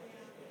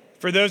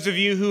For those of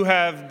you who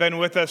have been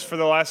with us for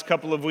the last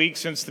couple of weeks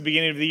since the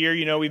beginning of the year,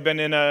 you know we've been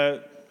in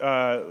a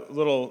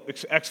little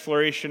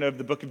exploration of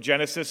the book of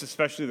Genesis,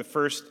 especially the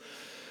first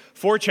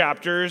 4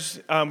 chapters.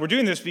 We're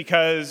doing this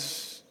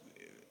because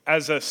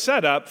as a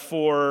setup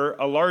for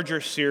a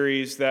larger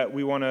series that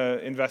we want to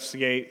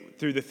investigate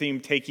through the theme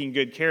Taking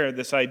Good Care,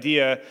 this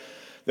idea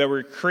that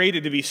we're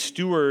created to be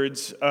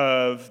stewards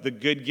of the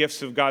good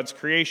gifts of God's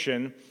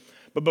creation.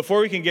 But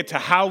before we can get to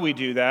how we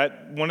do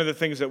that, one of the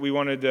things that we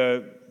wanted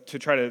to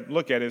try to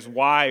look at is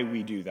why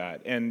we do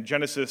that. And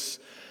Genesis,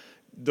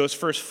 those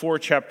first 4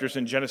 chapters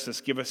in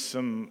Genesis give us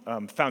some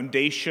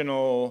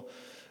foundational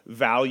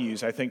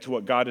values, I think, to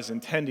what God is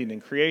intending in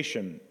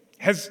creation.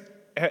 Has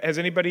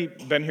anybody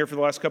been here for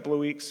the last couple of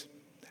weeks?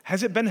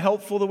 Has it been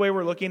helpful the way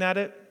we're looking at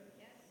it?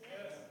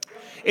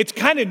 It's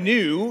kind of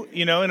new,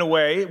 in a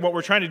way. What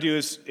we're trying to do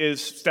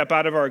is step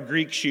out of our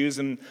Greek shoes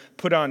and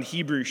put on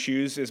Hebrew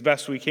shoes as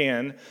best we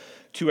can,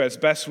 to as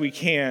best we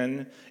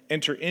can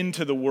enter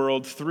into the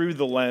world through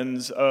the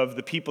lens of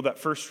the people that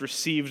first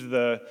received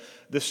the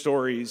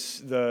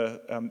stories,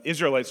 the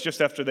Israelites,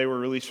 just after they were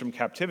released from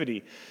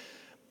captivity.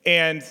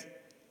 And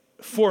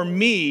for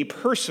me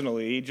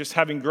personally, just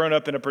having grown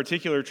up in a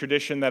particular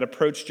tradition that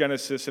approached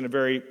Genesis in a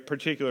very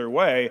particular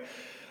way,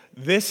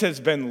 this has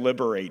been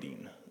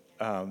liberating.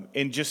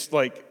 And just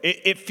like,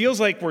 it feels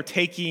like we're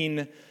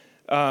taking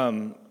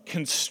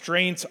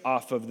constraints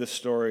off of the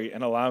story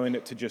and allowing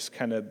it to just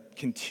kind of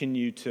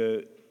continue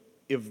to,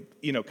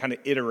 kind of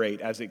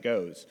iterate as it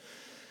goes.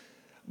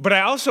 But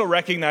I also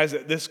recognize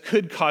that this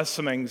could cause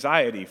some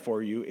anxiety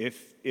for you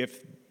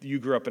if you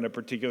grew up in a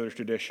particular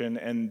tradition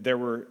and there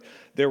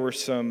were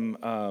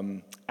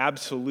some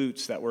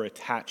absolutes that were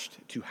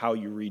attached to how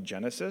you read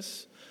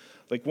Genesis.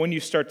 Like when you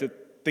start to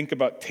think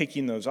about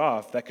taking those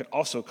off, that could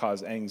also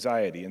cause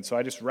anxiety. And so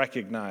I just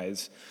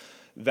recognize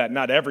that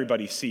not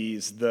everybody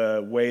sees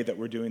the way that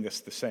we're doing this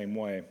the same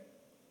way,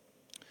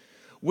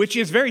 which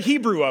is very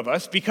Hebrew of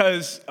us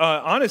because,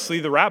 honestly,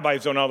 the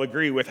rabbis don't all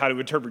agree with how to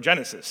interpret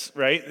Genesis,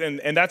 right?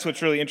 And that's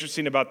what's really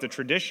interesting about the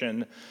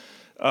tradition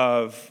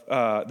of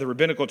the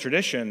rabbinical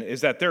tradition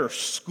is that there are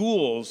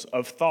schools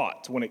of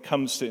thought when it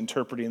comes to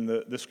interpreting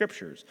the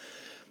scriptures.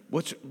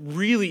 What's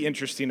really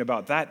interesting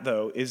about that,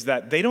 though, is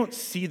that they don't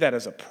see that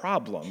as a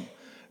problem.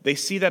 They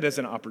see that as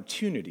an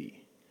opportunity.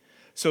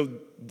 So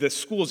the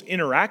schools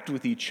interact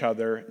with each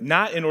other,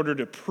 not in order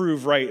to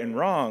prove right and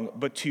wrong,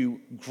 but to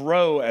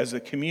grow as a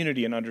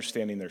community in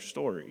understanding their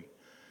story.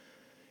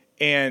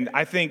 And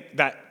I think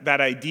that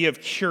idea of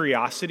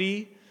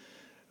curiosity,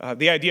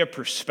 the idea of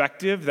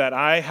perspective, that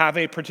I have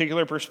a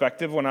particular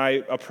perspective when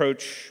I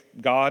approach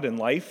God and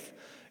life,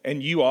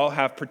 and you all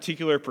have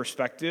particular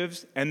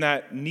perspectives, and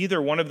that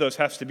neither one of those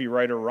has to be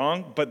right or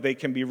wrong, but they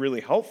can be really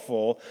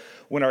helpful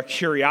when our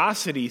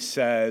curiosity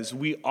says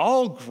we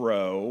all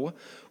grow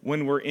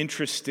when we're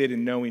interested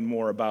in knowing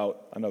more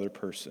about another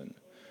person.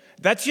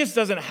 That just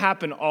doesn't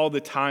happen all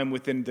the time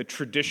within the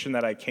tradition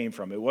that I came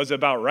from. It was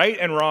about right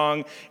and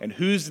wrong and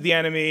who's the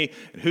enemy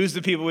and who's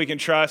the people we can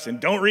trust and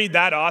don't read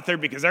that author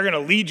because they're going to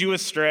lead you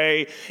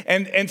astray.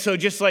 And so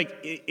just like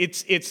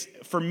it's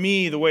for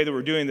me, the way that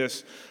we're doing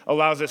this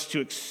allows us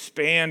to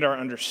expand our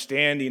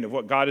understanding of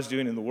what God is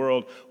doing in the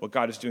world, what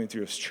God is doing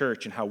through his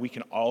church, and how we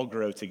can all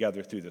grow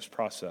together through this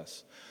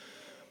process.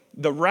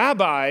 The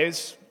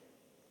rabbis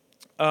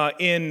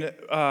in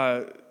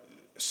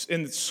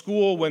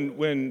school,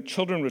 when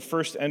children would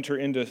first enter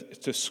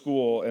into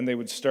school and they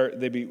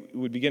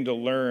would begin to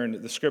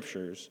learn the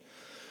scriptures,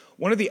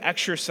 one of the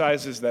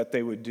exercises that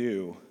they would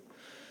do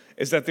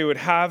is that they would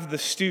have the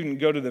student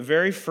go to the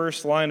very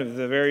first line of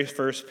the very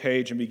first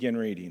page and begin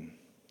reading.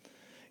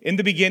 In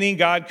the beginning,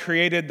 God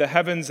created the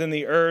heavens and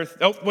the earth.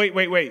 Oh,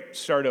 wait.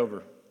 Start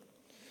over.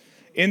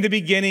 In the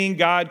beginning,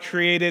 God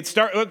created.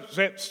 Start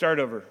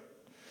over.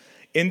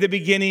 In the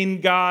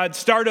beginning, God.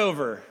 Start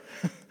over.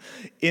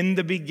 In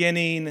the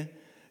beginning,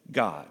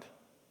 God.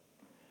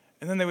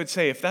 And then they would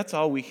say, if that's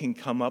all we can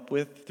come up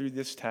with through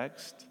this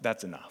text,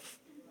 that's enough,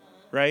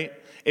 right?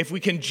 If we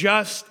can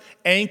just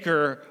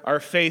anchor our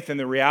faith in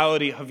the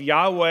reality of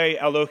Yahweh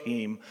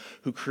Elohim,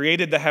 who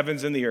created the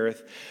heavens and the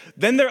earth,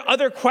 then their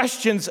other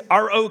questions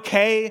are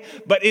okay,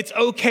 but it's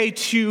okay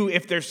too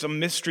if there's some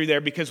mystery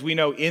there because we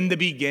know in the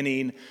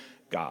beginning,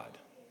 God.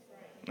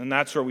 And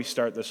that's where we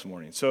start this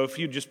morning. So if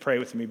you just pray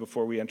with me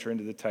before we enter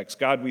into the text.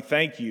 God, we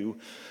thank you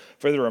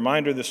for the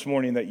reminder this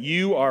morning that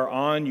you are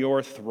on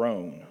your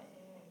throne,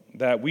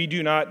 that we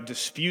do not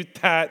dispute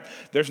that.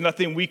 There's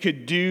nothing we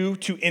could do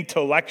to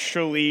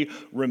intellectually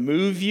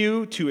remove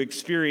you, to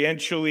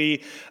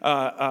experientially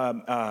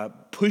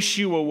push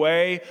you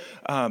away,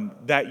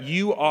 that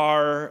you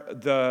are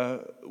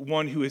the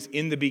one who is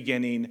in the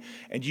beginning,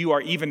 and you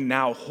are even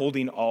now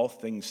holding all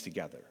things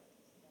together.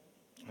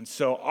 And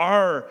so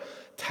our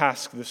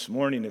task this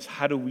morning is,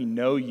 how do we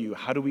know you?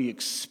 How do we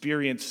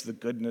experience the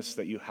goodness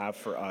that you have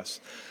for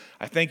us?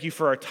 I thank you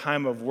for our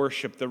time of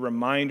worship, the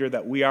reminder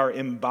that we are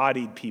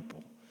embodied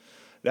people,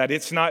 that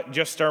it's not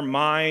just our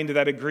mind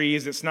that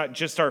agrees, it's not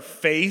just our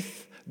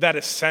faith that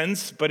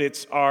assents, but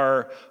it's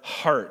our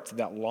heart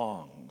that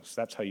longs.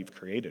 That's how you've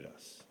created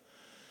us.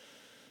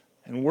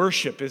 And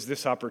worship is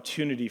this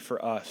opportunity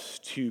for us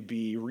to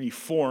be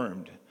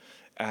reformed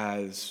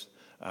as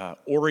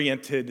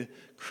oriented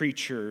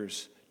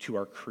creatures to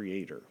our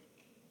Creator.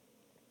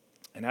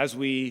 And as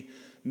we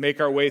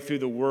make our way through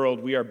the world,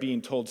 we are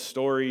being told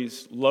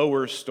stories,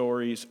 lower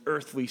stories,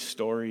 earthly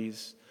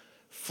stories,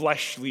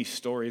 fleshly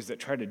stories that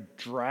try to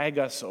drag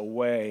us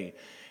away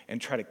and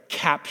try to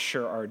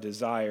capture our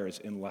desires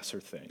in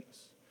lesser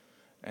things.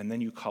 And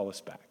then you call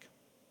us back.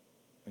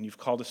 And you've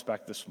called us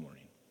back this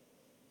morning.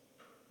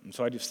 And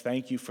so I just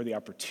thank you for the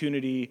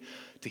opportunity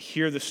to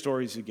hear the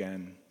stories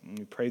again. And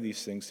we pray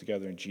these things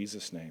together in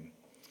Jesus' name.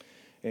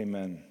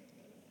 Amen.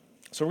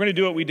 So we're going to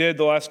do what we did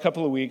the last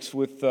couple of weeks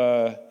with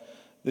the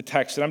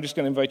text. And I'm just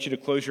going to invite you to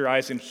close your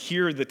eyes and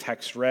hear the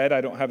text read.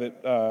 I don't have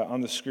it on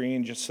the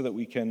screen just so that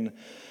we can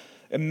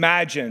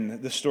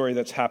imagine the story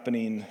that's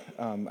happening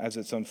as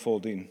it's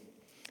unfolding.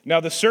 Now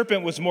the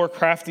serpent was more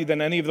crafty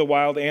than any of the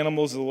wild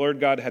animals the Lord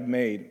God had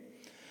made.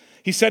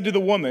 He said to the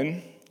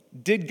woman,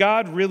 "Did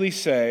God really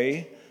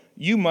say,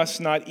 'You must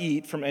not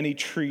eat from any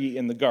tree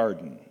in the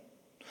garden'?"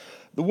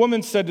 The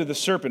woman said to the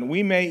serpent,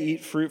 "We may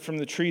eat fruit from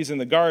the trees in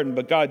the garden,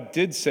 but God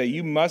did say,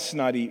 'You must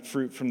not eat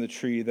fruit from the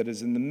tree that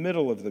is in the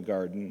middle of the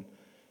garden,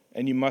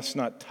 and you must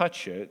not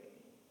touch it,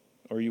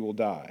 or you will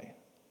die.'"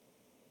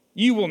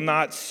 "You will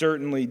not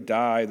certainly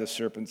die," the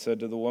serpent said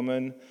to the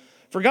woman,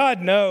 "for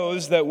God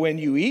knows that when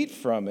you eat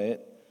from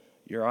it,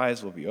 your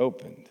eyes will be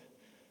opened,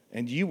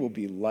 and you will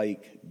be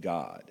like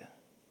God,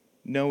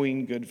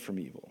 knowing good from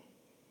evil."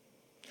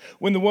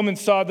 When the woman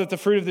saw that the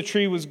fruit of the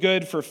tree was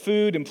good for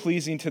food and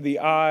pleasing to the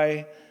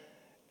eye,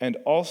 and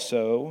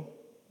also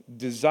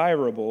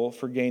desirable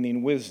for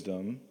gaining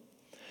wisdom,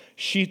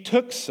 she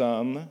took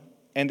some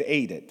and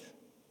ate it.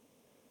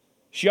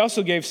 She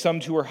also gave some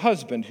to her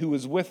husband who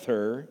was with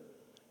her,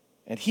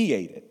 and he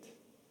ate it.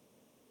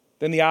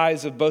 Then the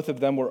eyes of both of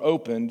them were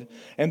opened,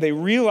 and they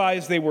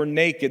realized they were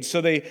naked,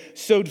 so they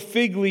sewed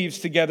fig leaves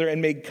together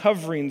and made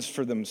coverings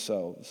for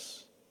themselves.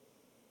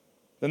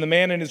 Then the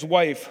man and his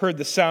wife heard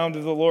the sound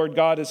of the Lord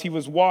God as he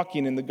was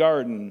walking in the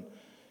garden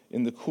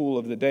in the cool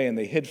of the day, and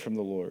they hid from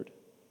the Lord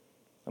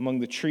among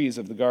the trees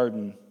of the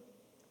garden.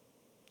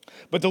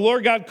 But the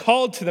Lord God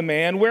called to the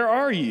man, "Where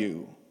are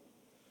you?"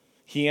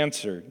 He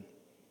answered,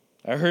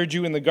 "I heard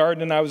you in the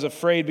garden, and I was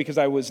afraid because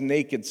I was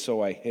naked,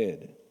 so I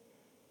hid."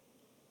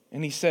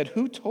 And he said,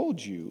 "Who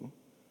told you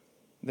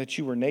that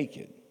you were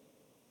naked?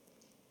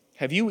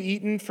 Have you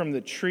eaten from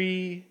the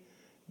tree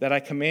that I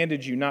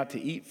commanded you not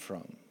to eat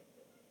from?"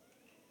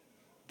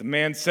 The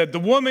man said, "The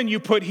woman you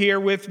put here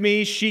with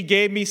me, she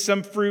gave me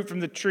some fruit from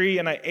the tree,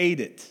 and I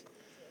ate it."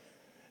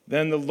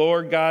 Then the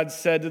Lord God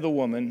said to the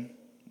woman,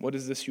 "What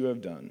is this you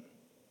have done?"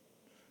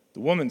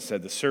 The woman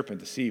said, "The serpent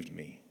deceived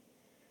me,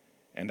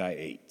 and I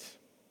ate."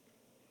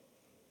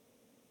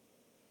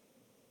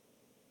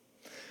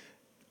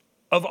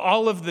 Of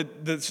all of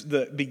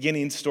the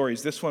beginning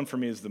stories, this one for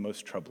me is the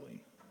most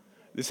troubling.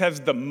 This has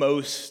the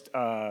most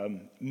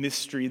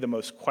mystery, the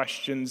most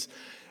questions.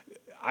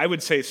 I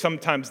would say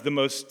sometimes the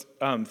most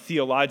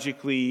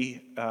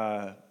theologically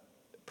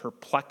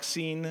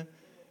perplexing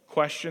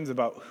questions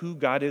about who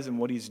God is and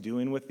what he's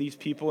doing with these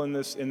people in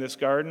this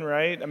garden,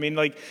 right? I mean,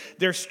 like,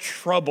 there's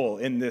trouble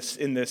in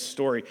this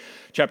story.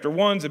 Chapter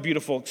 1 is a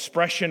beautiful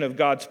expression of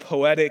God's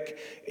poetic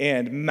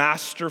and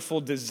masterful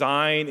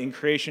design in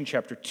creation.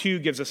 Chapter 2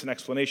 gives us an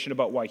explanation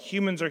about why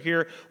humans are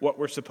here, what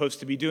we're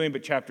supposed to be doing.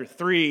 But chapter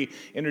 3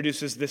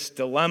 introduces this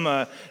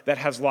dilemma that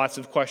has lots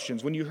of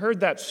questions. When you heard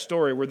that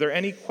story, were there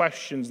any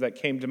questions that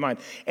came to mind?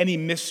 Any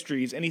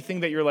mysteries? Anything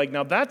that you're like,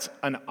 now that's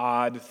an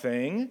odd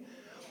thing?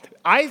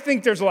 I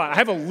think there's a lot. I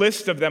have a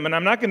list of them, and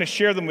I'm not going to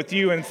share them with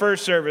you in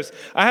first service.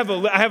 I have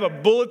a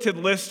bulleted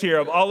list here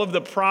of all of the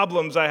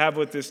problems I have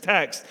with this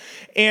text.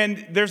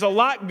 And there's a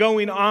lot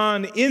going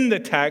on in the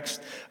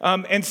text.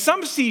 And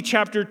some see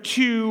chapter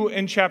 2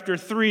 and chapter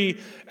 3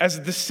 as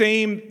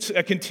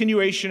a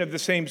continuation of the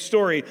same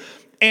story.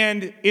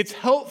 And it's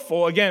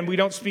helpful, again, we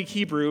don't speak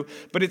Hebrew,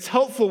 but it's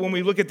helpful when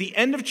we look at the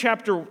end of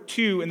chapter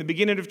 2 and the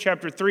beginning of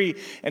chapter 3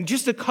 and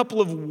just a couple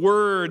of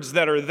words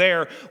that are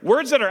there,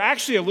 words that are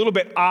actually a little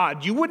bit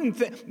odd. You wouldn't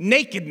think,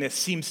 nakedness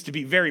seems to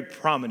be very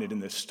prominent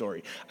in this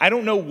story. I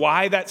don't know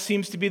why that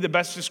seems to be the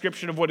best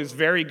description of what is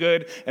very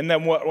good and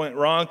then what went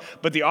wrong,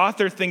 but the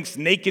author thinks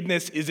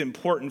nakedness is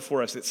important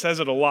for us. It says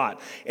it a lot.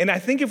 And I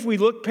think if we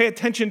pay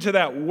attention to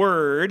that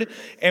word,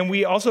 and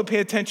we also pay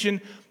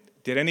attention,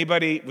 was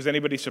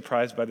anybody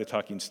surprised by the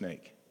talking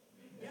snake?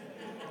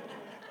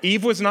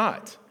 Eve was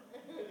not,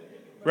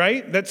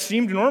 right? That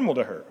seemed normal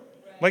to her.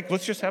 Like,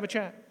 let's just have a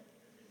chat.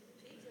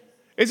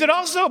 Is it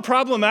also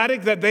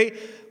problematic that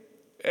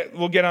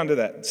we'll get onto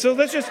that. So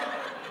let's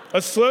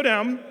slow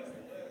down.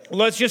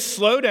 Let's just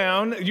slow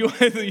down.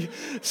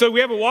 So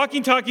we have a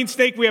walking, talking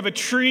snake. We have a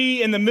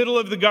tree in the middle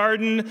of the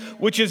garden,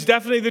 which is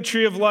definitely the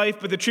tree of life,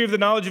 but the tree of the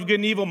knowledge of good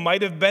and evil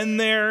might have been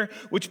there,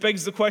 which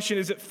begs the question,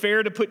 is it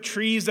fair to put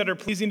trees that are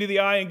pleasing to the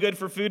eye and good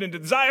for food and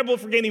desirable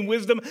for gaining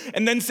wisdom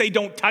and then say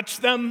don't touch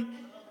them,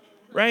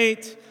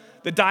 right?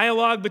 The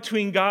dialogue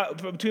between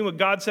what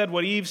God said,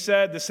 what Eve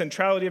said, the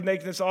centrality of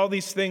nakedness, all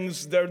these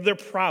things, they're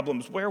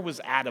problems. Where was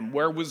Adam?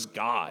 Where was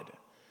God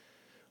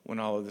when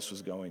all of this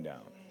was going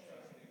down?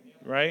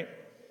 Right?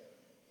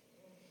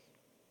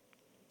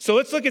 So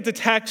let's look at the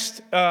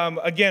text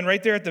again,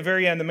 right there at the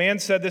very end. The man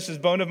said, "This is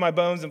bone of my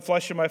bones and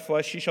flesh of my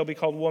flesh. She shall be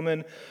called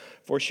woman,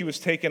 for she was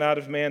taken out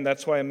of man."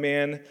 That's why a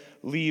man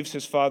leaves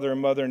his father and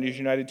mother and is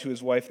united to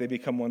his wife. They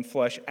become one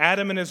flesh.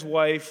 Adam and his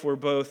wife were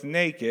both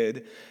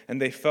naked,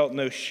 and they felt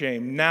no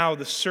shame. Now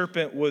the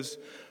serpent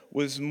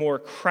was more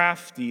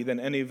crafty than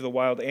any of the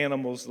wild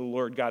animals the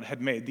Lord God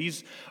had made.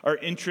 These are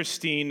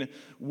interesting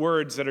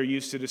words that are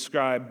used to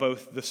describe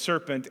both the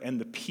serpent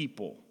and the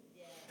people.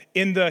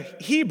 In the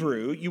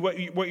Hebrew,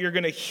 what you're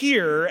going to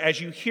hear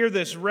as you hear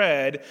this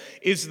read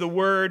is the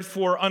word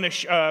for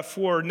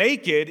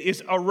naked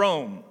is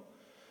arome,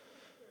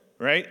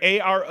 right?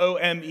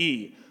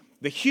 A-R-O-M-E.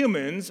 The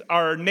humans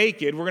are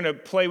naked. We're going to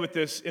play with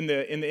this in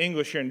the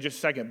English here in just a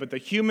second. But the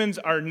humans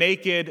are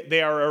naked.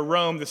 They are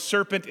arome. The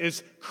serpent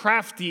is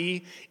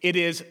crafty. It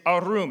is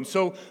arum.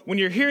 So when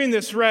you're hearing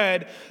this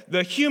read,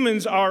 the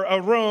humans are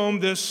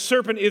arome. The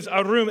serpent is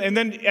arum. And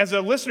then as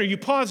a listener, you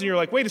pause and you're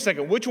like, wait a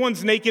second. Which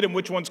one's naked and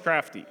which one's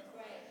crafty?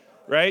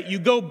 Right? You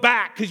go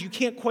back because you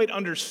can't quite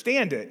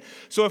understand it.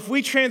 So if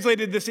we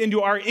translated this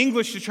into our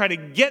English to try to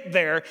get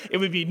there, it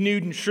would be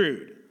nude and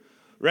shrewd.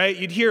 Right?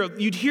 You'd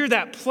hear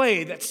that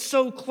play that's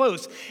so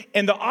close.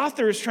 And the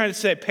author is trying to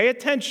say, pay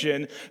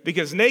attention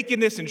because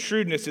nakedness and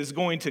shrewdness is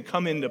going to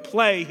come into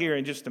play here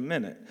in just a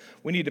minute.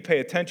 We need to pay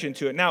attention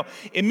to it. Now,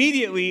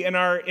 immediately in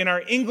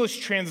our English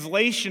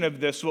translation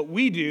of this, what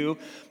we do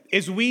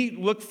is we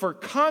look for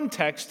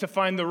context to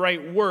find the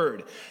right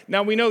word.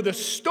 Now, we know the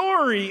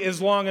story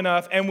is long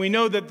enough, and we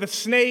know that the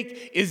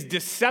snake is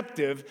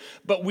deceptive,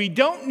 but we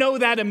don't know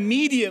that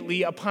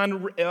immediately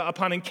upon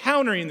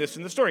encountering this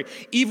in the story.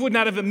 Eve would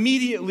not have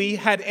immediately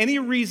had any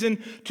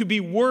reason to be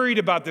worried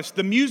about this.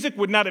 The music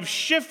would not have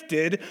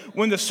shifted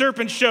when the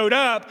serpent showed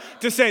up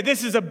to say,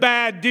 this is a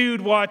bad dude,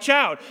 watch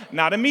out.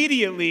 Not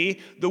immediately.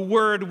 The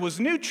word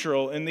was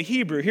neutral in the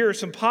Hebrew. Here are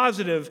some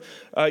positive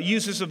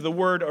uses of the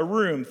word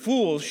arum.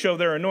 Fools show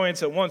their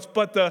annoyance at once,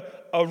 but the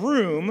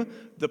arum,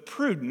 the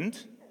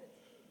prudent,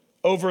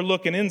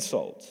 overlook an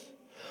insult.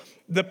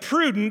 The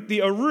prudent,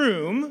 the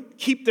arum,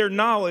 keep their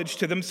knowledge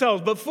to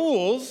themselves, but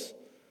fools'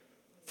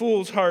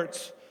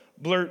 hearts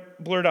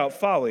blurt out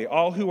folly.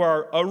 All who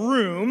are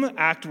arum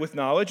act with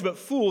knowledge, but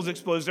fools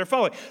expose their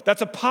folly.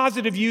 That's a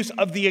positive use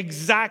of the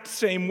exact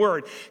same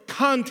word.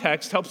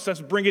 Context helps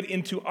us bring it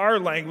into our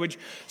language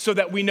so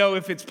that we know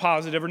if it's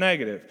positive or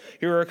negative.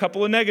 Here are a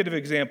couple of negative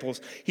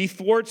examples. He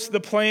thwarts the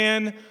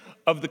plan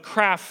of the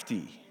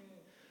crafty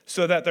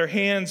so that their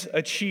hands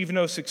achieve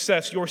no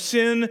success. Your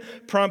sin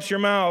prompts your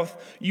mouth.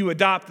 You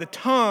adopt the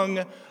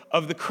tongue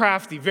of the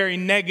crafty, very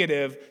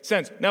negative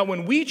sense. Now,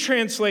 when we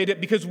translate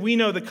it, because we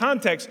know the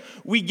context,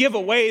 we give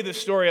away the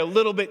story a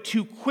little bit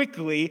too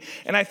quickly,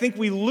 and I think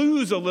we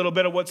lose a little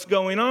bit of what's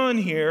going on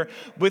here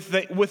with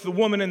the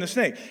woman and the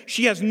snake.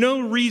 She has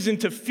no reason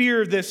to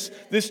fear this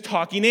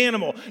talking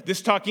animal.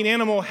 This talking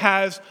animal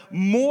has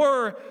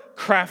more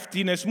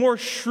craftiness, more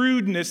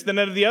shrewdness than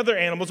any of the other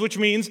animals, which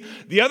means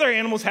the other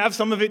animals have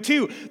some of it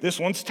too. This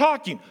one's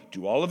talking.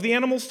 Do all of the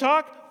animals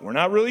talk? We're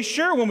not really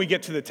sure when we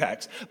get to the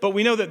text, but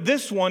we know that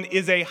this one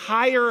is a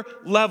higher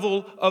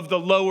level of the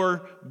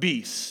lower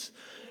beasts.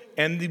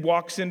 And he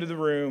walks into the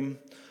room,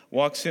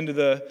 walks into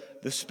the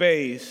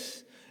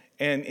space,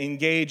 and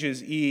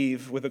engages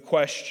Eve with a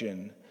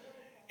question.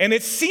 And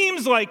it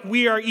seems like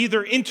we are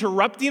either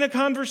interrupting a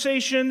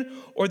conversation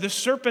or the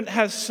serpent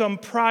has some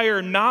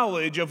prior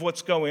knowledge of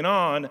what's going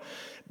on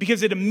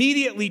because it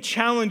immediately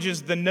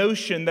challenges the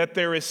notion that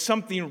there is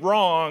something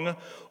wrong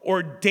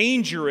or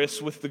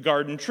dangerous with the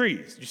garden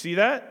trees. You see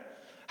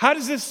that? How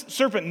does this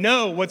serpent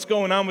know what's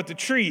going on with the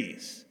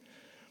trees?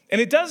 And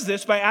it does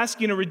this by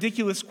asking a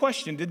ridiculous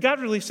question. Did God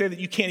really say that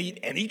you can't eat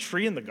any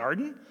tree in the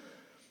garden?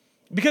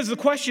 Because the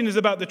question is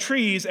about the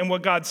trees and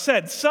what God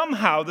said.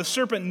 Somehow the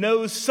serpent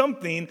knows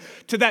something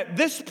to that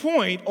this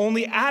point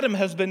only Adam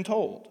has been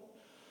told.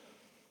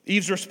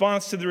 Eve's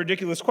response to the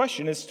ridiculous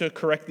question is to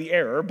correct the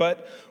error,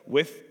 but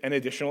with an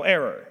additional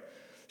error.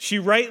 She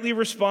rightly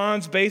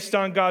responds based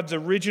on God's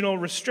original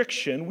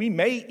restriction. We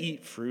may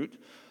eat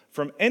fruit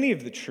from any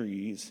of the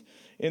trees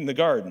in the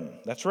garden.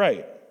 That's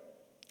right.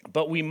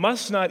 But we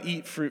must not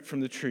eat fruit from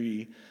the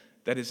tree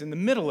that is in the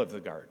middle of the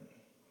garden.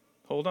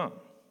 Hold on.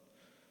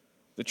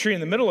 The tree in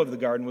the middle of the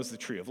garden was the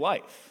tree of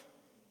life.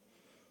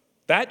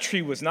 That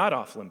tree was not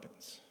off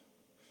limits.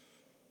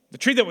 The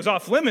tree that was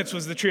off limits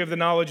was the tree of the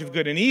knowledge of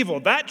good and evil.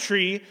 That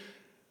tree,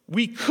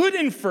 we could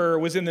infer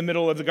was in the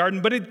middle of the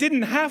garden, but it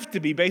didn't have to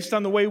be based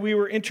on the way we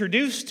were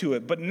introduced to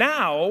it. But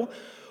now,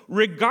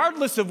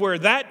 regardless of where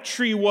that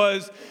tree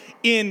was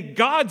in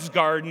God's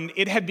garden,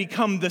 it had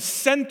become the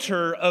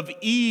center of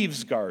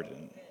Eve's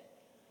garden,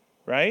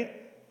 right?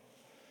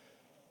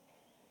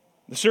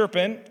 The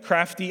serpent,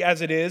 crafty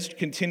as it is,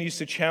 continues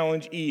to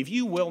challenge Eve.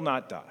 You will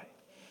not die.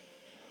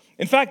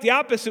 In fact, the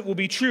opposite will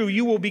be true.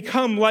 You will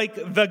become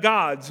like the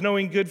gods,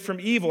 knowing good from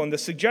evil. And the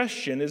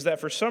suggestion is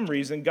that for some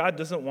reason, God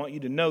doesn't want you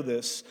to know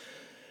this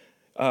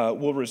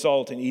will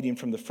result in eating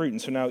from the fruit.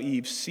 And so now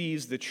Eve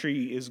sees the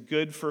tree is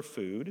good for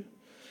food,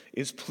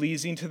 is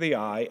pleasing to the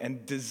eye,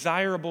 and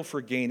desirable for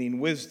gaining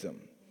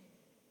wisdom.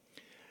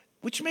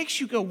 Which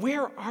makes you go,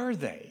 where are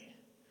they?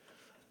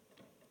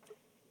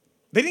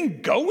 They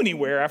didn't go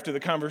anywhere after the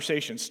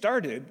conversation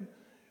started.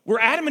 Were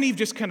Adam and Eve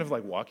just kind of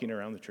like walking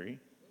around the tree?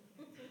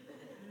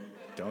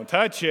 Don't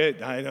touch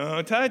it. I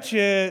don't touch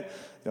it.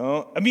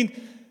 Don't. I mean,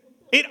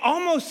 it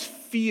almost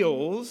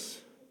feels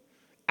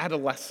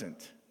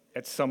adolescent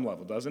at some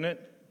level, doesn't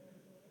it?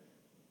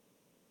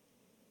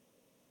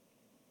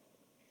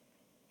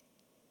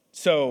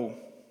 So,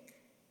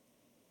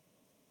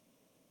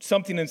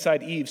 something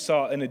inside Eve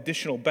saw an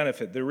additional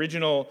benefit. The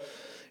original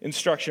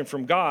instruction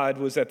from God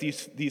was that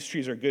these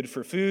trees are good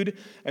for food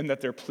and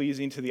that they're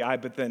pleasing to the eye,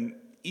 but then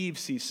Eve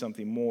sees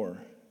something more.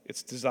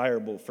 It's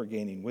desirable for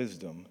gaining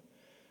wisdom.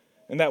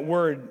 And that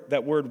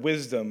word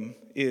wisdom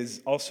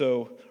is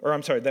also,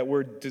 that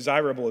word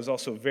desirable is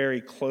also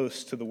very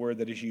close to the word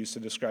that is used to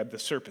describe the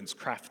serpent's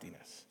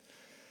craftiness.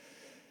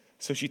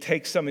 So she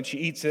takes some and she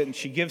eats it, and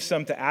she gives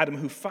some to Adam,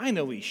 who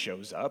finally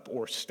shows up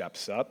or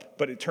steps up,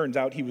 but it turns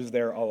out he was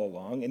there all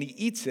along, and he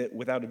eats it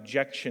without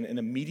objection, and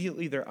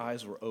immediately their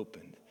eyes were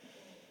opened,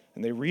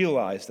 and they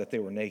realized that they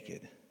were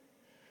naked.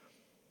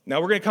 Now,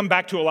 we're going to come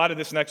back to a lot of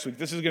this next week.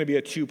 This is going to be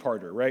a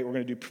two-parter, right? We're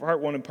going to do part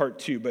 1 and part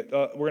 2, but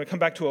we're going to come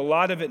back to a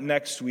lot of it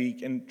next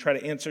week and try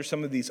to answer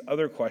some of these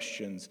other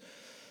questions.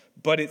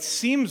 But it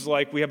seems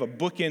like we have a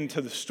bookend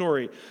to the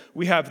story.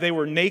 We have they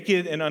were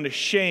naked and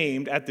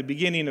unashamed at the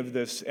beginning of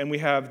this, and we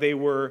have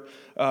their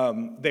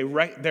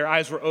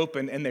eyes were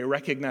open and they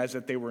recognized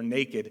that they were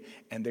naked,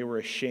 and they were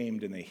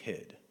ashamed and they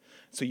hid.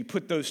 So you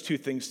put those two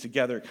things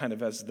together kind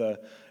of as the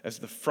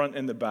front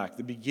and the back,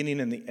 the beginning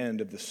and the end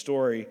of the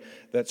story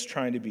that's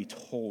trying to be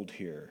told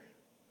here.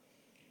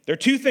 There are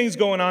two things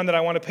going on that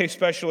I want to pay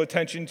special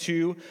attention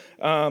to.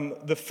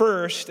 The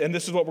first, and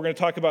this is what we're going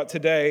to talk about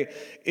today,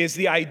 is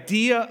the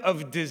idea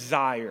of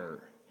desire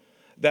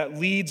that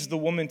leads the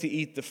woman to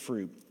eat the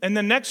fruit. And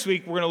then next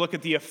week, we're going to look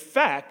at the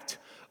effect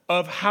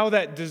of how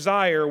that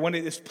desire, when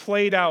it is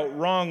played out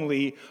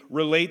wrongly,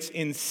 relates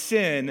in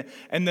sin,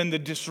 and then the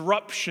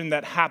disruption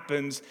that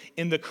happens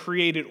in the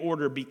created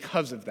order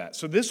because of that.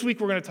 So this week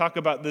we're going to talk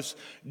about this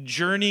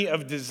journey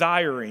of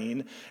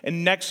desiring,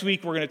 and next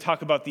week we're going to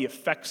talk about the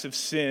effects of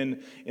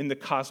sin in the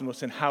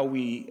cosmos and how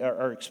we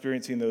are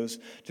experiencing those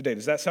today.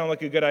 Does that sound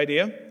like a good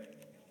idea?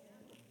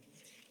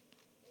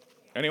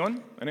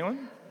 Anyone?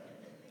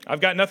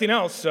 I've got nothing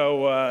else,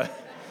 so...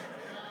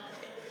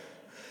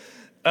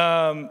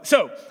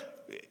 So,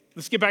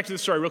 let's get back to the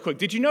story real quick.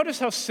 Did you notice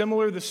how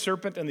similar the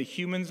serpent and the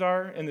humans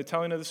are in the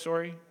telling of the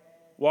story?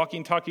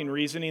 Walking, talking,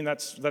 reasoning,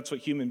 that's what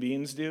human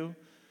beings do.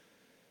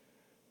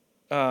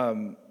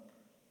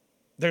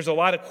 There's a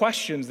lot of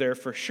questions there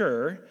for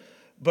sure,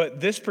 but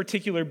this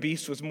particular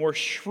beast was more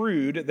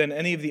shrewd than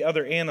any of the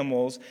other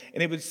animals,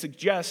 and it would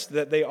suggest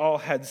that they all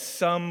had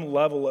some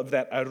level of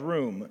that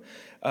arum.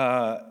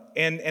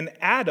 And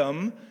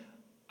Adam,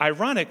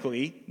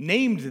 ironically,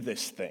 named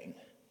this thing.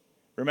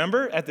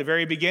 Remember at the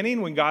very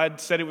beginning when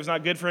God said it was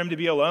not good for him to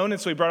be alone, and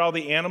so he brought all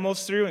the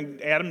animals through,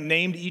 and Adam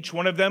named each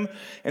one of them,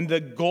 and the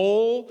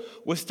goal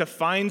was to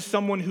find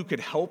someone who could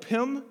help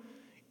him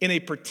in a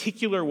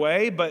particular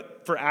way,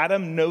 but for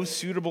Adam, no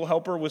suitable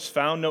helper was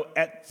found, no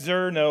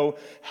etzer, no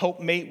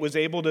helpmate was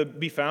able to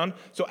be found.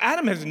 So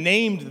Adam has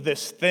named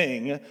this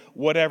thing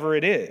whatever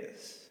it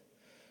is.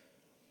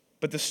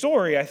 But the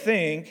story, I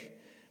think,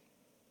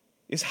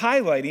 is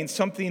highlighting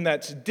something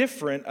that's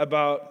different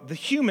about the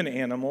human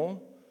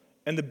animal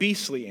and the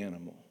beastly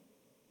animal.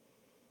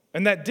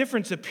 And that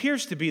difference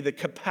appears to be the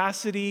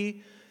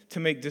capacity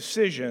to make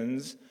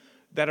decisions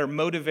that are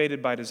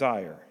motivated by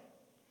desire.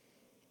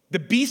 The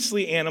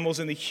beastly animals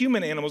and the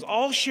human animals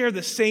all share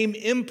the same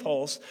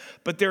impulse,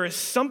 but there is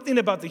something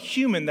about the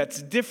human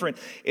that's different.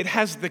 It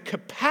has the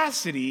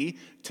capacity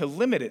to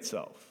limit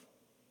itself.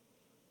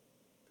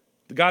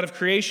 The God of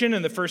creation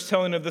in the first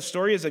telling of the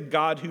story is a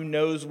God who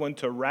knows when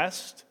to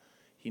rest.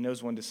 He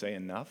knows when to say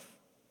enough.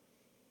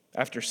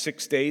 After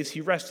 6 days,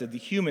 he rested. The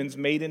humans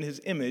made in his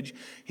image,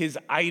 his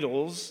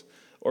idols,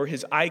 or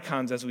his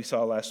icons, as we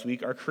saw last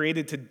week, are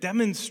created to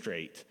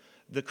demonstrate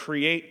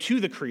to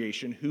the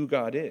creation who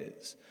God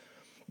is.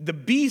 The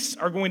beasts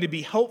are going to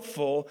be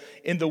helpful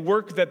in the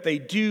work that they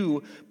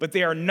do, but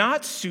they are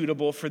not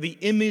suitable for the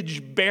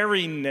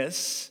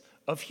image-bearingness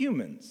of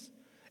humans.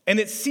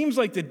 And it seems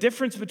like the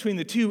difference between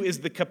the two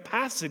is the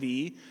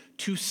capacity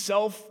to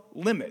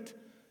self-limit,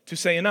 to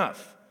say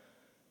enough.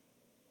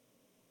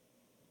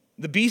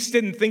 The beast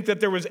didn't think that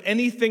there was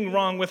anything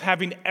wrong with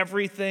having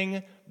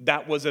everything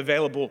that was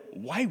available.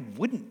 Why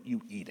wouldn't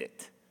you eat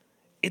it?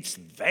 It's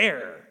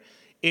there.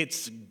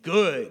 It's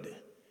good.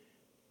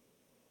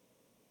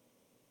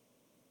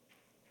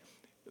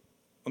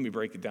 Let me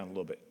break it down a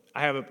little bit.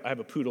 I have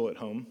a poodle at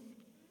home,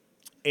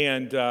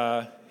 and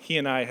he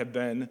and I have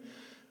been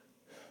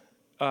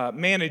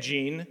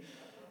managing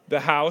the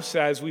house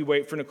as we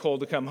wait for Nicole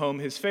to come home,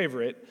 his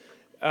favorite.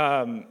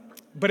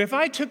 But if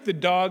I took the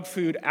dog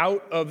food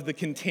out of the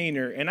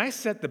container and I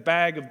set the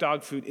bag of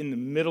dog food in the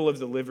middle of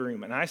the living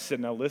room and I said,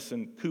 now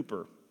listen,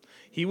 Cooper,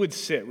 he would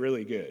sit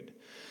really good.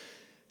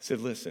 I said,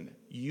 listen,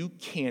 you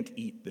can't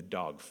eat the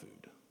dog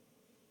food.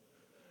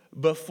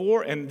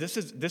 Before, and this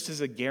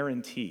is a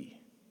guarantee,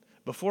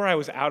 before I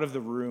was out of the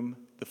room,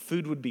 the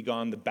food would be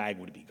gone, the bag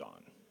would be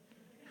gone.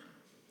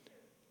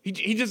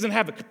 He doesn't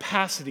have a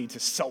capacity to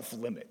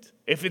self-limit.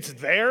 If it's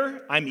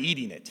there, I'm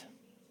eating it.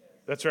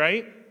 That's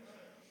right.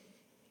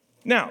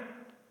 Now,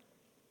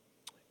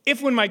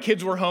 if when my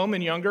kids were home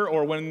and younger,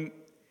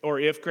 or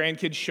if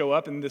grandkids show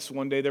up and this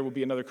one day there will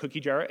be another cookie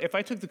jar, if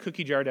I took the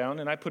cookie jar down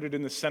and I put it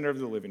in the center of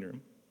the living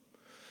room,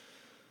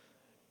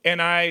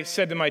 and I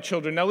said to my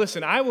children, now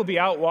listen, I will be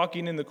out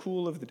walking in the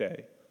cool of the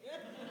day.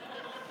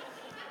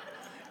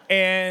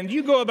 And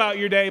you go about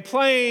your day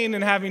playing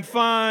and having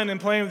fun and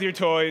playing with your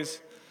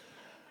toys.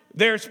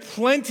 There's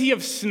plenty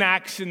of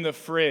snacks in the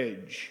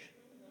fridge.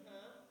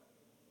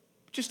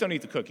 Just don't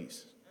eat the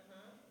cookies.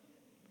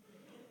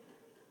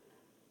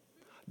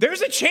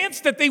 There's a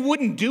chance that they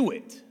wouldn't do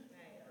it.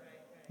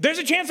 There's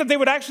a chance that they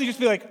would actually just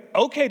be like,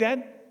 okay,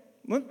 Dad,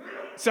 well,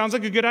 sounds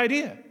like a good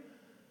idea.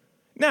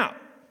 Now,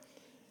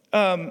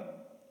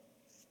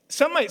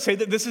 some might say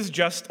that this is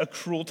just a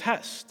cruel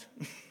test.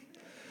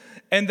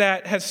 And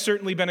that has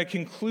certainly been a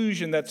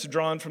conclusion that's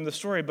drawn from the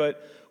story.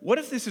 But what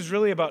if this is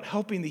really about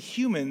helping the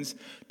humans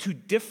to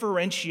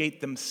differentiate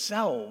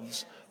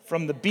themselves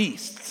from the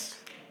beasts,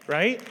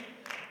 right?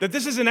 That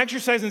this is an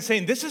exercise in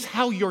saying, this is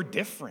how you're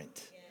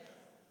different.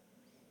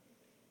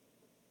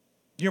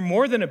 You're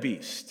more than a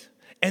beast.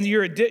 And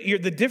you're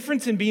the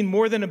difference in being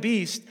more than a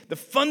beast, the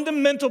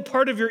fundamental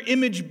part of your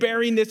image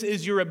bearingness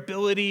is your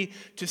ability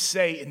to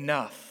say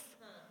enough.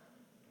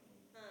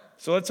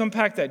 So let's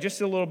unpack that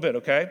just a little bit,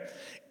 okay?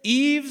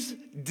 Eve's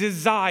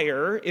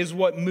desire is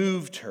what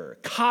moved her.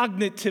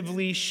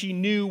 Cognitively, she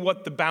knew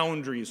what the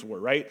boundaries were,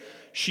 right?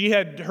 She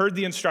had heard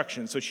the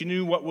instructions, so she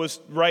knew what was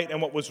right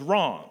and what was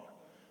wrong,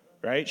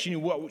 right? She knew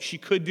what she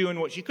could do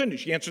and what she couldn't do.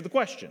 She answered the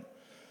question.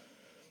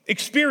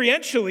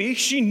 Experientially,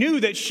 she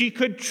knew that she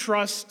could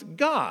trust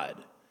God.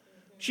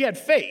 She had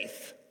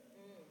faith,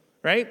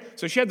 right?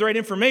 So she had the right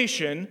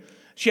information.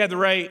 She had the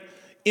right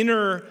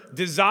inner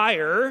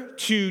desire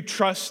to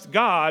trust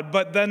God,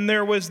 but then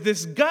there was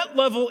this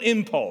gut-level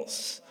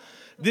impulse,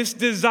 this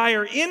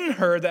desire in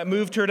her that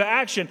moved her to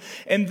action.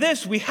 And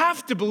this, we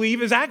have to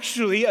believe, is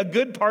actually a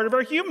good part of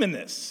our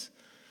humanness.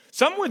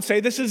 Some would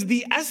say this is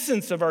the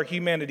essence of our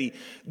humanity,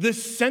 the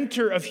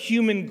center of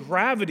human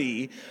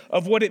gravity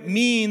of what it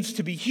means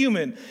to be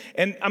human.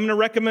 And I'm going to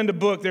recommend a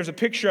book. There's a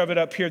picture of it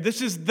up here.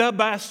 This is the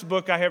best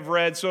book I have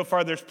read so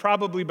far. There's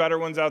probably better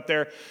ones out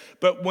there.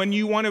 But when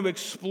you want to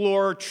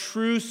explore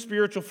true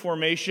spiritual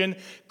formation,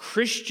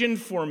 Christian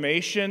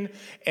formation,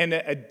 and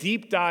a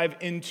deep dive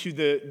into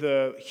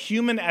the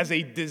human as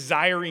a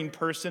desiring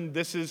person,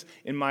 this is,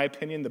 in my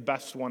opinion, the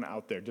best one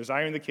out there.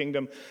 Desiring the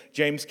Kingdom,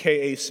 James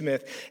K.A.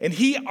 Smith. And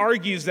he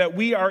argues that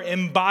we are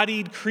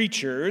embodied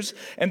creatures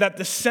and that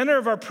the center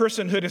of our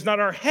personhood is not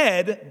our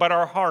head, but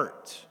our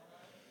heart.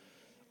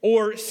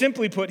 Or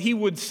simply put, he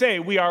would say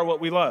we are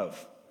what we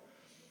love.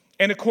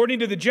 And according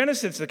to the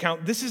Genesis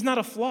account, this is not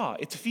a flaw,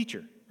 it's a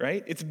feature,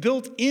 right? It's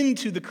built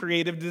into the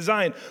creative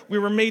design. We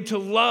were made to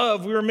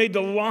love, we were made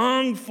to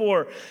long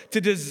for, to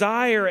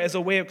desire as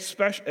a way of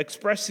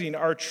expressing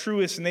our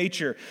truest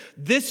nature.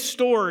 This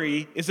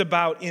story is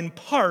about, in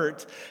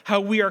part,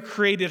 how we are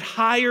created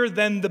higher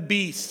than the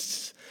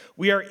beasts.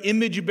 We are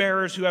image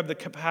bearers who have the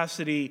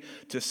capacity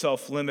to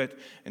self-limit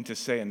and to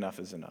say enough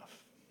is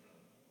enough.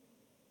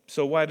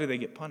 So why do they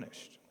get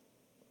punished?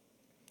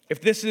 If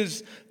this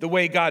is the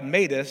way God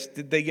made us,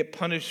 did they get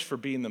punished for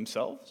being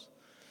themselves?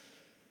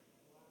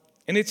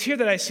 And it's here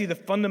that I see the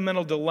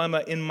fundamental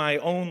dilemma in my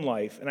own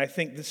life, and I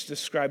think this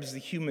describes the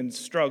human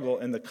struggle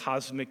and the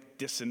cosmic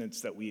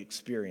dissonance that we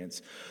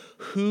experience.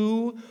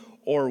 Who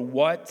or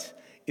what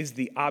is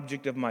the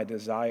object of my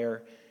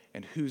desire,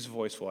 and whose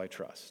voice will I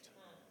trust?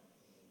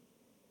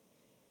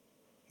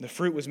 The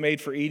fruit was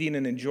made for eating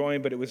and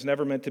enjoying, but it was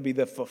never meant to be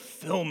the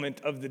fulfillment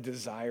of the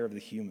desire of the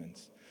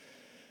humans.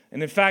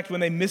 And in fact,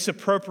 when they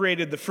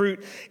misappropriated the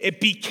fruit, it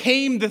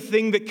became the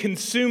thing that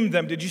consumed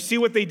them. Did you see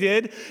what they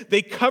did?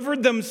 They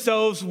covered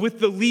themselves with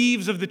the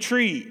leaves of the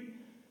tree.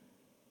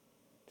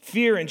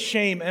 Fear and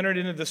shame entered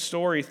into the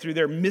story through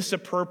their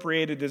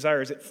misappropriated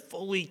desires. It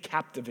fully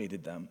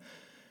captivated them.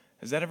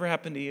 Has that ever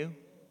happened to you?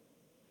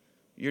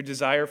 Your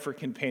desire for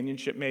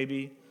companionship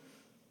maybe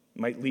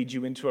might lead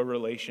you into a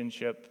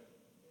relationship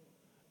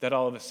that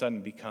all of a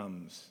sudden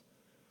becomes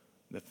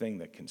the thing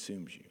that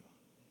consumes you.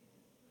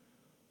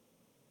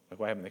 Like,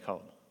 why haven't they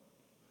called?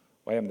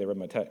 Why haven't they read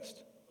my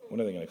text?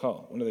 When are they going to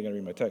call? When are they going to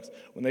read my text?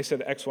 When they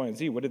said X, Y, and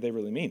Z, what did they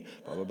really mean?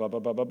 Blah, blah, blah, blah,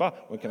 blah, blah, blah.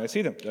 When can I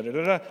see them? Da, da,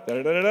 da, da,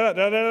 da, da, da,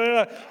 da,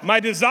 da, da. My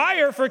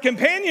desire for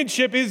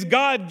companionship is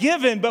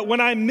God-given, but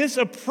when I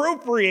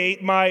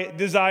misappropriate my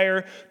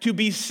desire to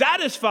be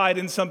satisfied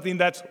in something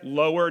that's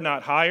lower,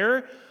 not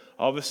higher,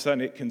 all of a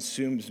sudden it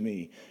consumes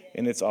me,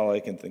 and it's all I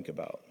can think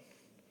about.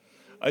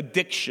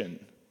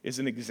 Addiction is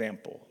an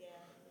example.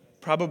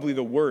 Probably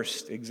the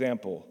worst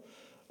example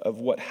of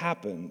what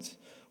happens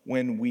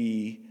when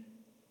we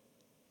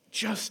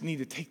just need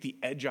to take the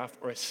edge off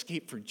or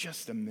escape for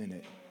just a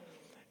minute.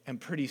 And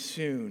pretty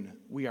soon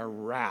we are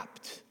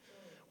wrapped.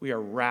 We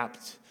are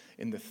wrapped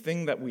in the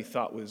thing that we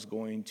thought was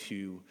going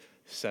to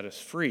set us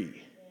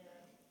free,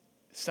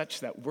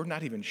 such that we're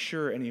not even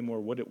sure anymore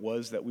what it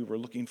was that we were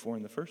looking for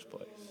in the first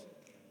place.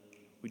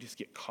 We just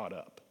get caught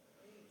up.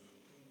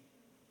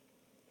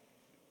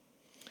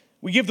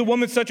 We give the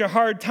woman such a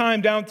hard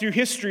time down through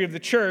history of the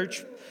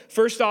church.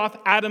 First off,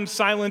 Adam's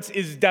silence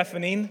is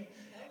deafening,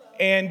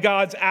 and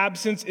God's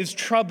absence is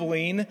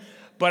troubling.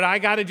 But I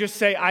got to just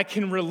say, I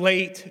can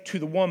relate to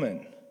the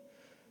woman.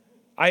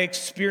 I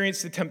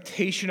experience the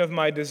temptation of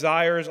my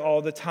desires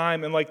all the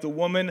time. And like the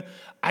woman,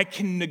 I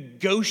can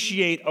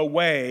negotiate a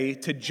way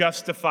to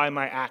justify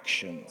my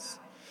actions.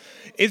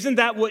 Isn't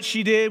that what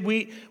she did?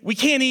 We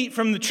can't eat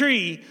from the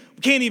tree.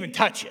 We can't even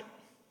touch it.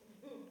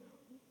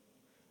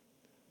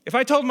 If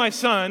I told my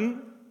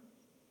son,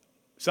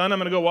 I'm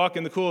going to go walk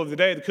in the cool of the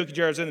day. The cookie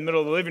jar is in the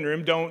middle of the living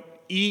room. Don't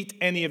eat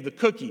any of the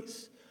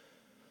cookies.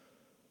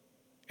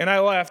 And I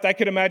left. I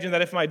could imagine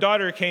that if my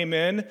daughter came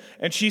in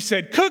and she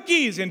said,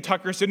 cookies, and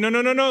Tucker said,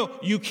 no,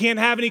 you can't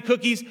have any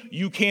cookies.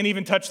 You can't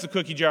even touch the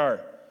cookie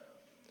jar.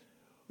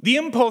 The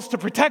impulse to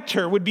protect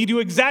her would be to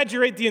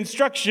exaggerate the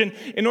instruction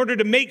in order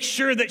to make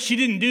sure that she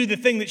didn't do the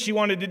thing that she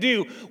wanted to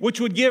do,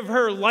 which would give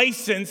her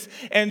license,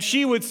 and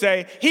she would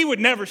say, he would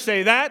never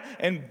say that,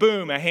 and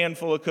boom, a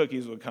handful of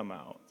cookies would come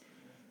out.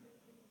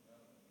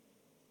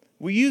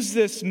 We use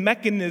this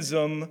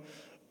mechanism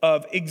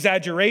of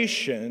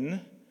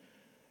exaggeration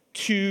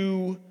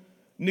to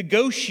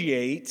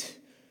negotiate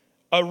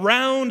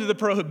around the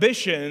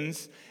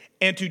prohibitions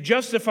and to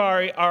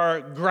justify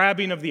our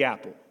grabbing of the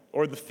apple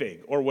or the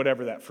fig or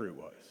whatever that fruit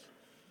was.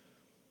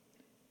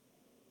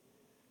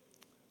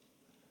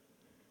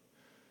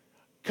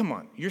 Come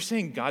on, you're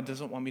saying God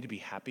doesn't want me to be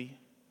happy?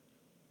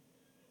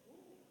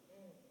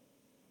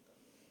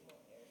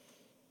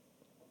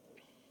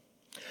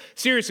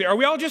 Seriously, are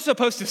we all just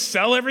supposed to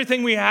sell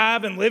everything we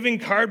have and live in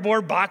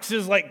cardboard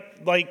boxes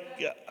like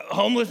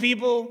homeless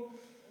people?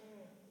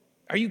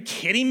 Are you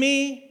kidding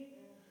me?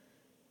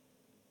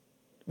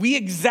 We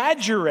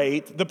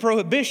exaggerate the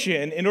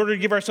prohibition in order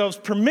to give ourselves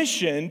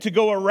permission to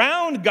go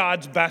around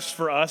God's best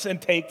for us and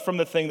take from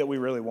the thing that we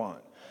really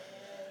want.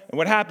 And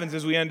what happens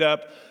is we end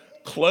up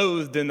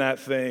clothed in that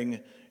thing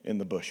in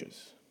the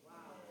bushes.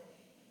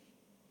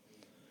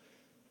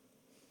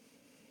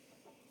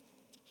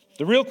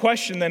 The real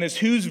question then is,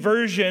 whose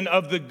version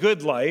of the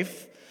good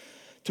life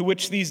to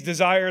which these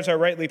desires are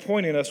rightly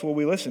pointing us will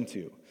we listen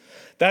to?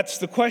 That's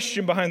the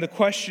question behind the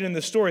question in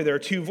the story. There are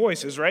two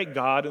voices, right?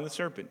 God and the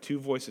serpent. Two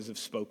voices have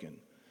spoken.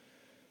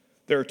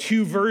 There are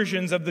two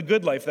versions of the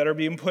good life that are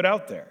being put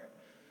out there.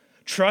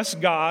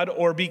 Trust God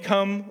or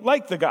become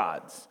like the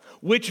gods.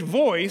 Which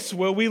voice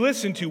will we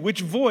listen to?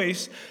 Which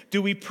voice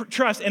do we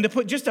trust? And to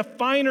put just a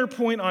finer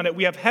point on it,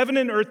 we have heaven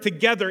and earth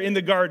together in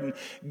the garden.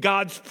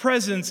 God's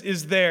presence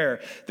is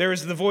there. There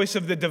is the voice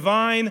of the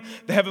divine,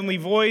 the heavenly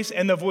voice,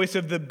 and the voice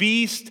of the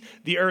beast,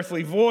 the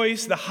earthly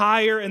voice, the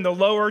higher and the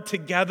lower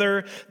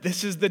together.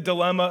 This is the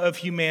dilemma of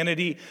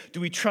humanity.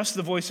 Do we trust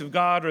the voice of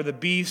God or the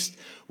beast,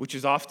 which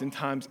is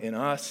oftentimes in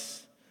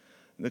us,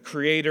 the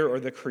creator or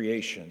the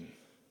creation?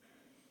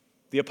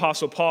 The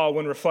Apostle Paul,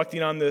 when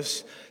reflecting on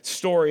this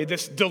story,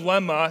 this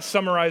dilemma,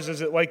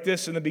 summarizes it like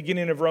this in the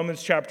beginning of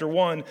Romans chapter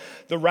 1.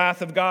 The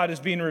wrath of God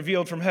is being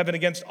revealed from heaven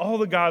against all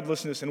the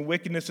godlessness and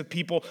wickedness of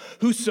people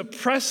who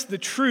suppress the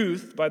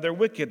truth by their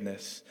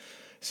wickedness,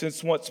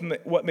 since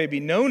what may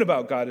be known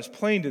about God is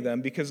plain to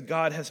them, because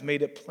God has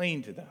made it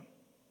plain to them.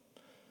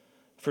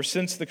 For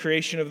since the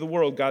creation of the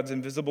world, God's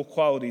invisible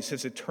qualities,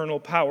 his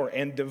eternal power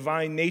and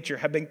divine nature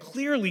have been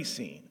clearly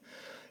seen,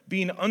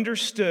 being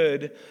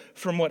understood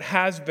from what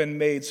has been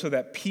made, so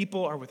that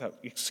people are without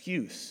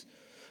excuse.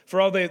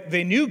 For all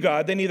they knew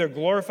God, they neither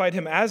glorified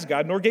him as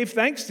God nor gave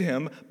thanks to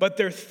him, but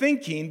their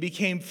thinking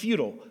became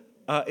futile.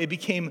 It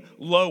became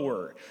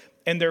lower,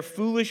 and their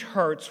foolish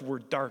hearts were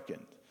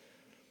darkened.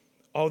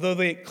 Although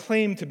they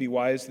claimed to be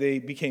wise, they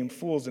became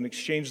fools and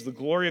exchanged the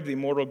glory of the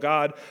immortal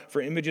God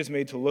for images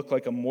made to look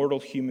like a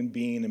mortal human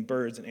being and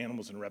birds and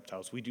animals and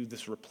reptiles. We do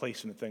this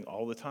replacement thing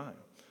all the time.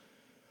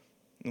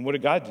 And what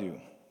did God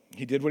do?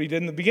 He did what he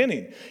did in the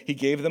beginning. He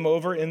gave them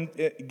over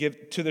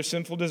to their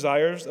sinful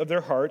desires of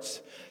their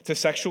hearts, to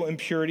sexual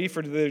impurity,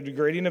 for the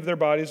degrading of their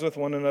bodies with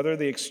one another.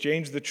 They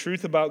exchanged the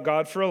truth about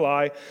God for a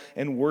lie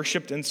and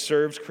worshipped and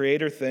served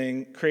created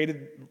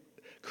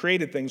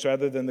things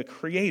rather than the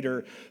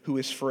Creator, who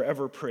is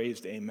forever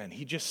praised. Amen.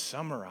 He just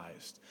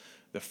summarized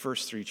the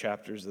first 3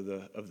 chapters of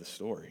the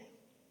story.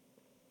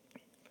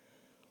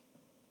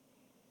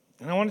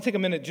 And I want to take a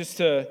minute just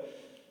to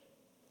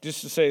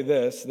say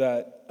this,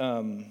 that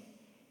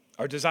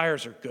our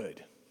desires are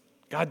good.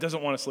 God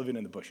doesn't want us living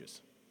in the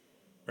bushes,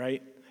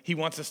 right? He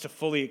wants us to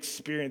fully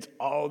experience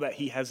all that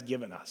he has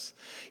given us.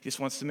 He just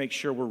wants to make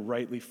sure we're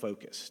rightly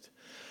focused.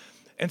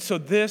 And so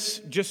this,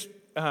 just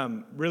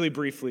really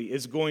briefly,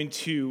 is going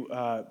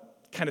to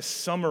kind of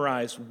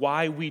summarize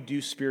why we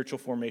do spiritual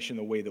formation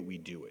the way that we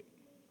do it.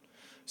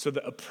 So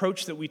the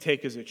approach that we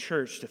take as a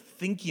church to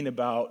thinking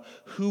about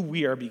who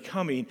we are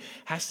becoming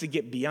has to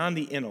get beyond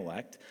the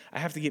intellect. I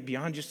have to get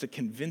beyond just a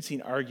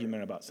convincing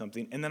argument about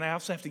something. And then I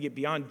also have to get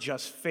beyond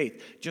just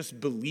faith, just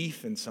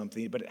belief in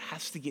something. But it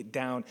has to get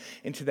down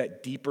into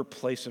that deeper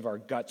place of our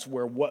guts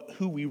where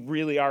who we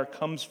really are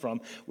comes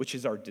from, which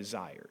is our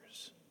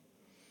desires.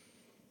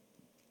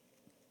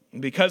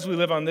 And because we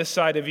live on this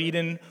side of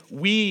Eden,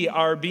 we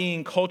are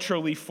being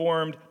culturally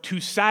formed to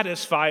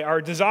satisfy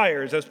our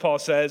desires, as Paul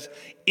says,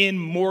 in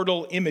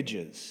mortal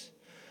images.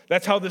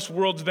 That's how this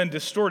world's been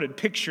distorted.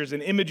 Pictures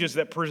and images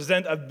that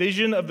present a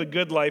vision of the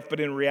good life, but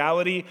in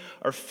reality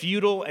are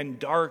futile and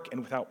dark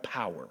and without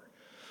power.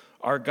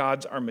 Our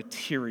gods are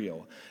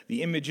material.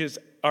 The images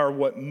are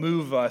what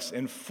move us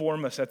and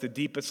form us at the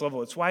deepest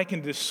level. It's why I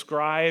can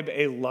describe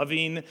a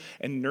loving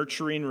and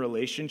nurturing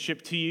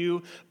relationship to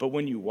you, but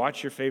when you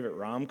watch your favorite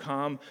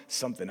rom-com,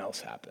 something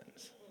else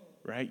happens,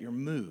 right? You're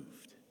moved.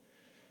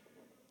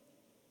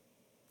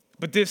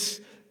 But this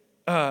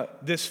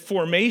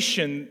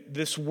formation,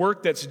 this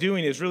work that's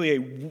doing is really a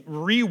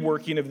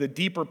reworking of the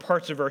deeper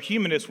parts of our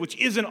humanness, which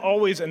isn't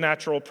always a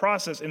natural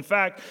process. In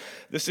fact,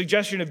 the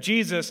suggestion of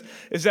Jesus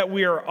is that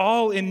we are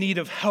all in need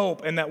of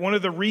help, and that one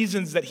of the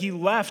reasons that he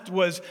left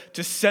was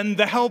to send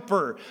the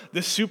helper,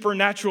 the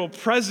supernatural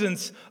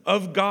presence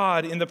of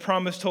God in the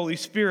promised Holy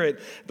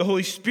Spirit. The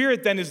Holy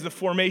Spirit then is the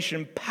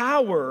formation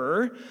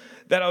power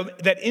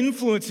that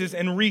influences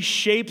and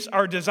reshapes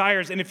our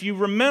desires. And if you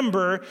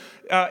remember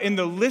in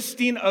the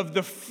listing of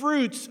the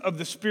fruits of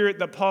the Spirit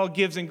that Paul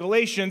gives in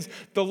Galatians,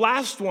 the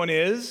last one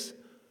is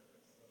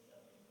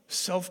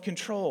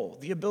self-control,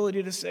 the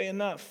ability to say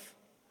enough.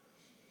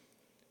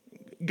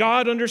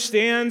 God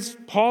understands,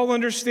 Paul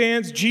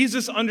understands,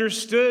 Jesus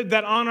understood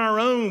that on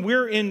our own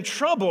we're in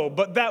trouble,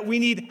 but that we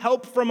need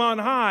help from on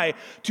high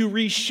to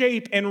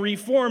reshape and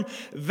reform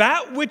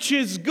that which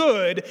is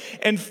good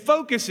and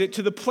focus it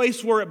to the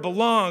place where it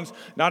belongs,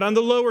 not on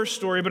the lower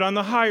story, but on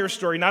the higher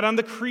story, not on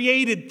the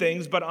created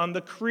things, but on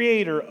the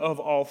creator of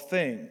all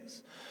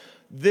things.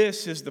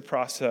 This is the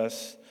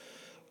process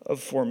of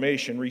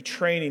formation.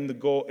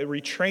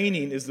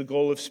 Retraining is the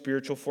goal of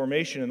spiritual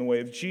formation in the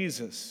way of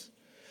Jesus.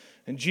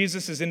 And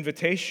Jesus'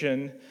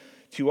 invitation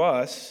to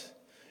us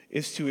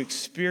is to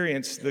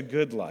experience the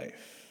good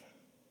life.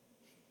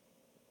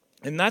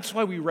 And that's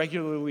why we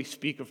regularly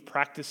speak of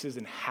practices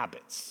and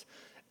habits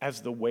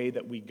as the way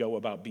that we go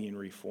about being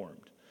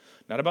reformed.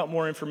 Not about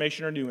more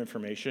information or new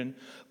information,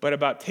 but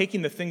about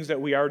taking the things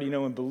that we already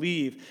know and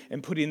believe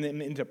and putting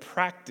them into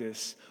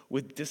practice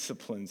with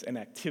disciplines and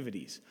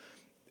activities.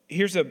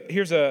 Here's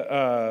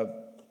a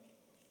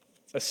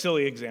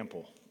silly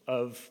example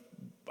of,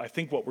 I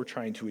think, what we're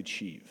trying to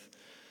achieve.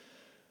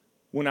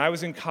 When I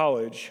was in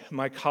college,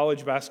 my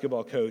college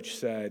basketball coach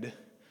said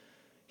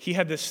he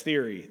had this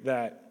theory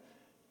that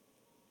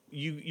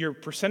your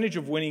percentage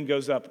of winning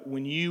goes up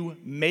when you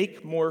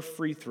make more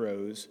free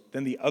throws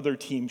than the other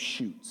team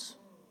shoots.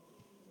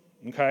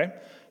 Okay?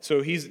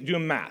 So he's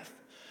doing math.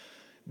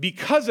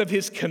 Because of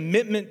his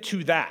commitment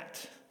to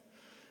that,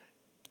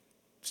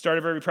 start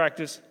of every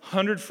practice,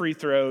 100 free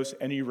throws,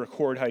 and you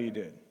record how you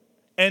did.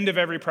 End of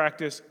every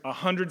practice,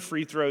 100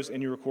 free throws,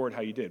 and you record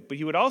how you did. But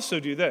he would also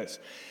do this.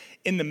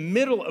 In the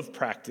middle of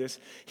practice,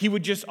 he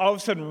would just all of a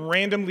sudden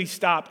randomly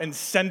stop and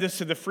send us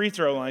to the free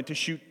throw line to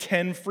shoot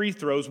 10 free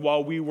throws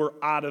while we were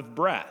out of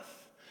breath.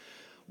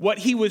 What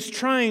he was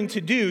trying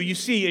to do, you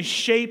see, is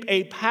shape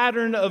a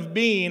pattern of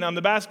being on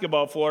the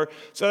basketball floor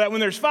so that when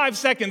there's 5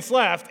 seconds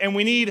left and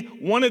we need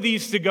one of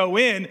these to go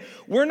in,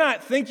 we're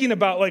not thinking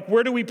about, like,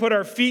 where do we put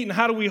our feet and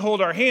how do we hold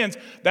our hands?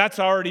 That's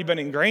already been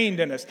ingrained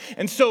in us.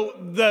 And so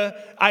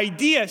the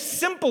idea,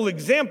 simple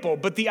example,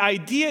 but the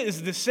idea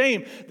is the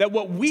same, that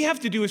what we have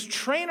to do is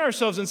train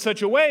ourselves in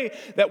such a way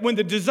that when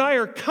the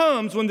desire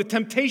comes, when the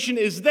temptation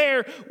is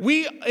there,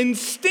 we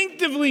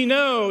instinctively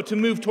know to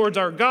move towards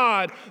our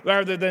God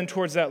rather than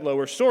towards that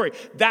lower story.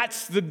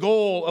 That's the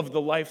goal of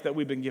the life that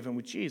we've been given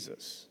with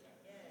Jesus.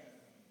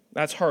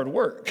 That's hard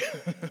work.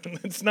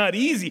 It's not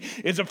easy.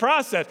 It's a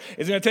process.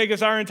 It's going to take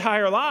us our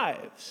entire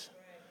lives.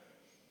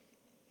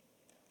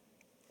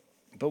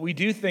 But we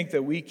do think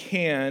that we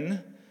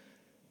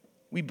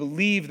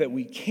believe that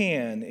we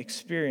can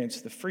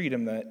experience the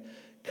freedom that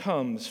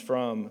comes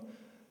from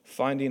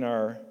finding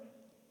our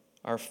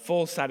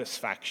full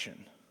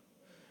satisfaction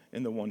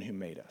in the one who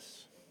made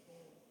us.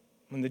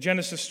 And the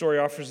Genesis story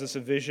offers us a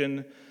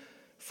vision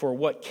for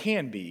what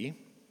can be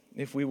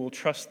if we will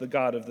trust the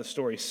God of the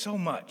story so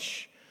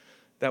much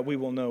that we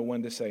will know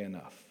when to say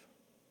enough.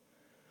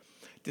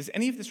 Does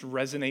any of this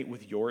resonate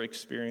with your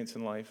experience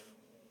in life?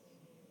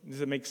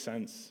 Does it make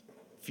sense?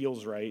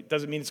 Feels right?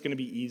 Doesn't mean it's going to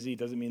be easy.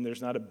 Doesn't mean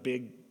there's not a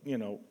big,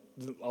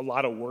 a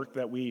lot of work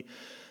that we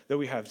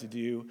have to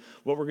do.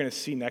 What we're going to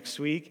see next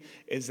week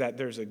is that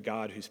there's a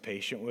God who's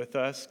patient with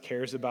us,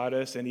 cares about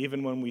us, and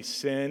even when we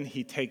sin,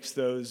 he takes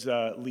those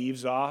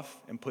leaves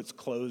off and puts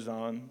clothes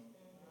on.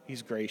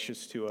 He's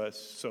gracious to us.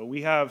 So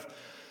we have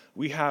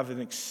We have an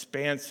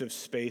expansive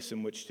space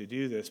in which to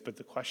do this, but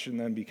the question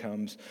then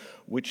becomes,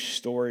 which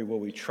story will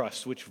we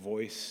trust? Which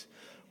voice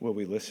will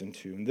we listen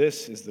to? And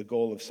this is the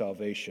goal of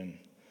salvation.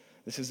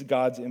 This is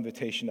God's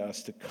invitation to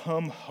us to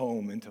come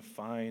home and to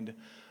find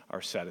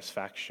our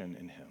satisfaction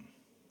in him.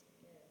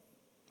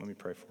 Let me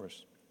pray for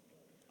us.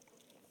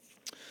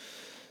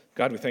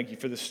 God, we thank you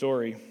for this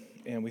story,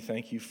 and we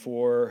thank you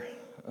for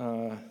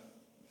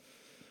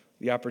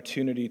the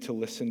opportunity to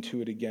listen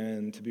to it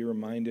again, to be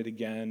reminded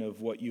again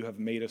of what you have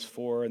made us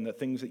for, and the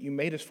things that you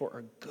made us for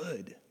are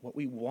good. What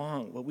we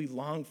want, what we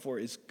long for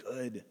is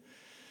good.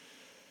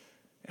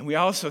 And we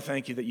also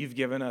thank you that you've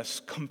given us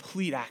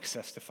complete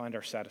access to find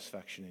our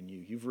satisfaction in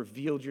you. You've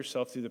revealed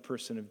yourself through the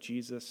person of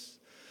Jesus.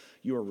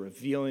 You are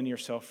revealing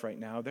yourself right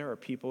now. There are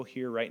people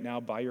here right now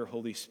by your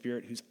Holy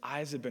Spirit whose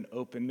eyes have been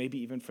opened, maybe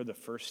even for the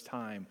first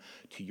time,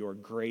 to your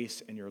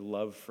grace and your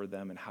love for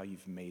them and how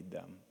you've made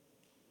them.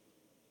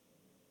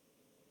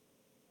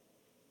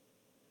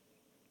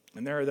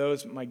 And there are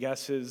those, my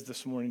guess is,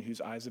 this morning whose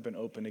eyes have been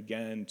opened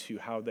again to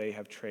how they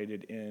have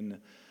traded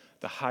in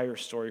the higher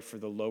story for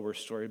the lower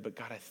story. But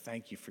God, I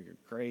thank you for your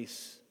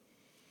grace.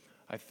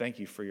 I thank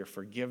you for your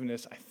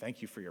forgiveness. I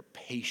thank you for your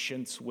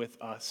patience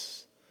with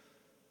us.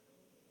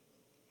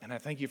 And I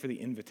thank you for the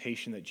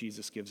invitation that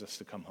Jesus gives us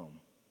to come home.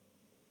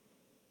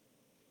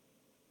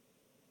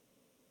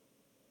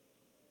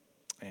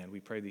 And we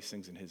pray these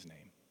things in his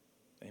name.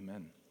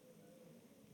 Amen.